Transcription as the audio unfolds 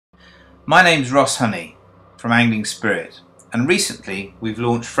My name's Ross Honey from Angling Spirit, and recently we've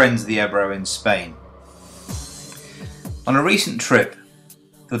launched Friends of the Ebro in Spain. On a recent trip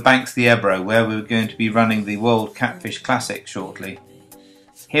to the banks of the Ebro, where we were going to be running the World Catfish Classic shortly,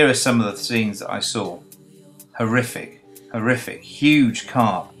 here are some of the scenes that I saw. Horrific, huge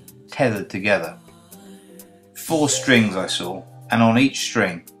carp tethered together. 4 strings I saw, and on each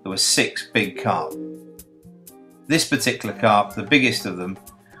string there were 6 big carp. This particular carp, the biggest of them,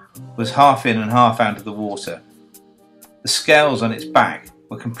 was half in and half out of the water. The scales on its back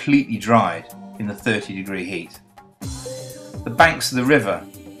were completely dried in the 30-degree heat. The banks of the river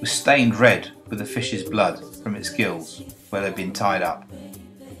were stained red with the fish's blood from its gills where they'd been tied up.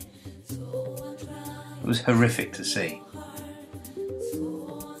 It was horrific to see.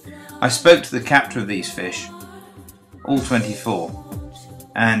 I spoke to the captor of these fish, all 24,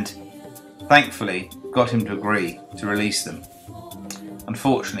 and thankfully got him to agree to release them.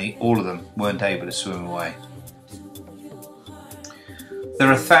 Unfortunately, all of them weren't able to swim away.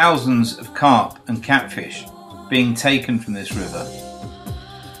 There are thousands of carp and catfish being taken from this river,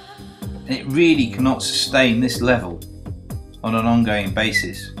 and it really cannot sustain this level on an ongoing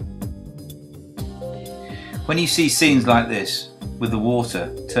basis. When you see scenes like this, with the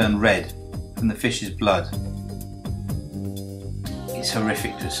water turned red from the fish's blood, it's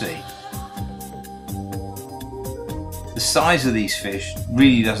horrific to see. The size of these fish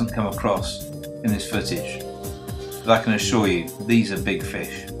really doesn't come across in this footage, but I can assure you these are big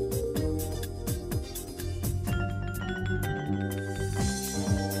fish.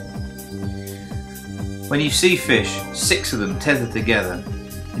 When you see fish, 6 of them tethered together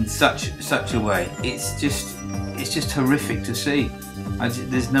in such a way, it's just horrific to see.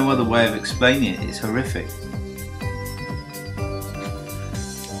 There's no other way of explaining it. It's horrific.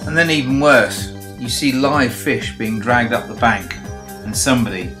 And then even worse, you see live fish being dragged up the bank and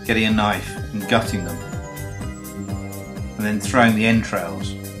somebody getting a knife and gutting them and then throwing the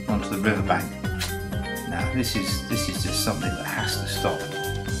entrails onto the riverbank. Now this is just something that has to stop.